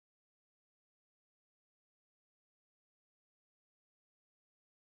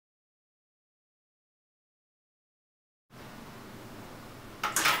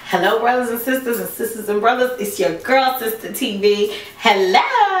Hello brothers and brothers, it's your girl SistaTV.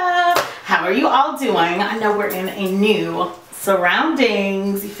 Hello, how are you all doing? I know we're in a new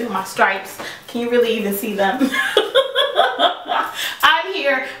surroundings. You feel my stripes? Can you really even see them? I'm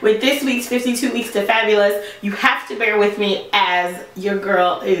here with this week's 52 Weeks to Fabulous. You have to bear with me as your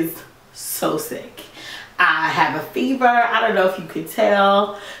girl is so sick. I have a fever. I don't know if you could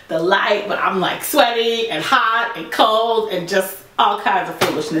tell the light, but I'm like sweaty and hot and cold and just all kinds of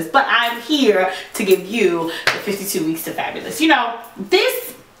foolishness. But I'm here to give you the 52 Weeks to Fabulous. You know,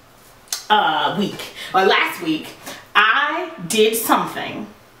 this week or last week, I did something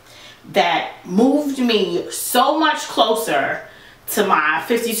that moved me so much closer to my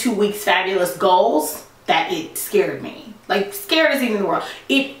 52 Weeks Fabulous goals that it scared me. Like, scared is even the word.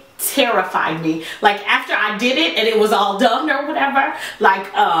 It terrified me. Like, after I did it and it was all done or whatever,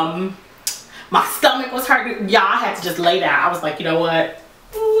 like my stomach was hurting. Y'all, I had to just lay down. I was like, you know what?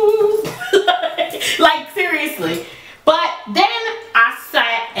 Like, seriously. But then I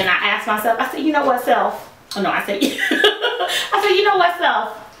sat and I asked myself, I said, you know what, self? Oh, no, I said, I said, you know what,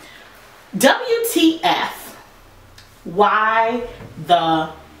 self? WTF? Why the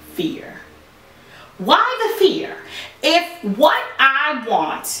fear? Why the fear? If what I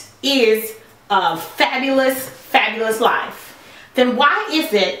want is a fabulous, fabulous life, then why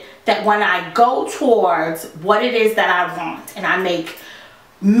is it that when I go towards what it is that I want and I make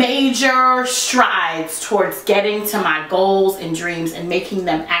major strides towards getting to my goals and dreams and making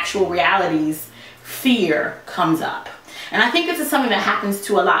them actual realities, fear comes up? And I think this is something that happens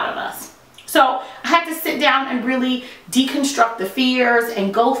to a lot of us. So I had to sit down and really deconstruct the fears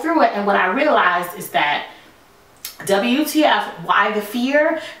and go through it. And what I realized is that WTF, why the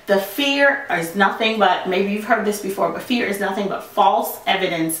fear? The fear is nothing but, maybe you've heard this before, but fear is nothing but false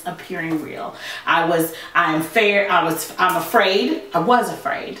evidence appearing real. I was afraid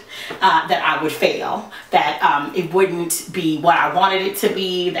that I would fail, that it wouldn't be what I wanted it to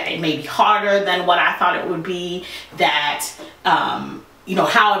be, that it may be harder than what I thought it would be, that you know,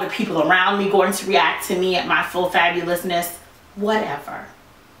 how are the people around me going to react to me at my full fabulousness? Whatever.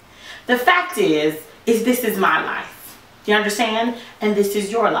 The fact is this is my life. You understand? And this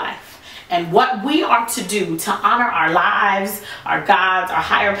is your life. And what we are to do to honor our lives, our gods, our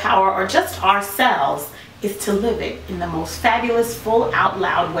higher power, or just ourselves is to live it in the most fabulous, full out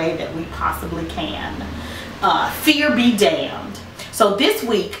loud way that we possibly can. Fear be damned. So this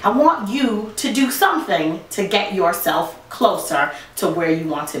week, I want you to do something to get yourself closer to where you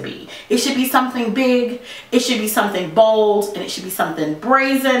want to be. It should be something big, it should be something bold, and it should be something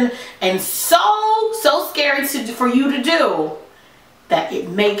brazen and so scary for you to do that it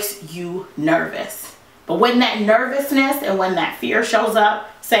makes you nervous. But when that nervousness and when that fear shows up,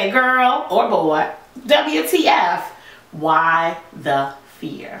 say, girl or boy, WTF, why the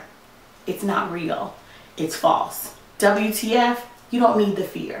fear? It's not real, it's false. WTF, you don't need the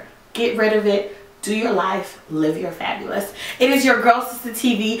fear. Get rid of it. Do your life. Live your fabulous. It is your girl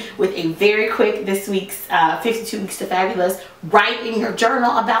SistaTV with a very quick this week's 52 Weeks to Fabulous. Write in your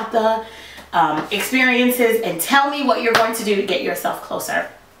journal about the experiences and tell me what you're going to do to get yourself closer.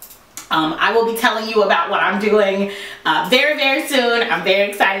 I will be telling you about what I'm doing very, very soon. I'm very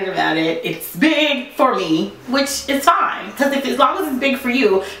excited about it. It's big for me, which is fine, because as long as it's big for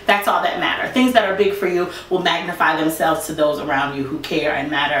you, that's all that matters. Things that are big for you will magnify themselves to those around you who care and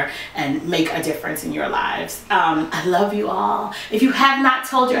matter and make a difference in your lives. I love you all. If you have not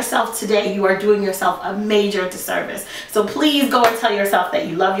told yourself today, you are doing yourself a major disservice. So please go and tell yourself that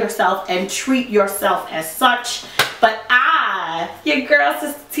you love yourself and treat yourself as such. But I, your girl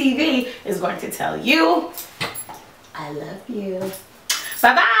SistaTV, is going to tell you I love you.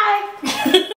 Bye-bye.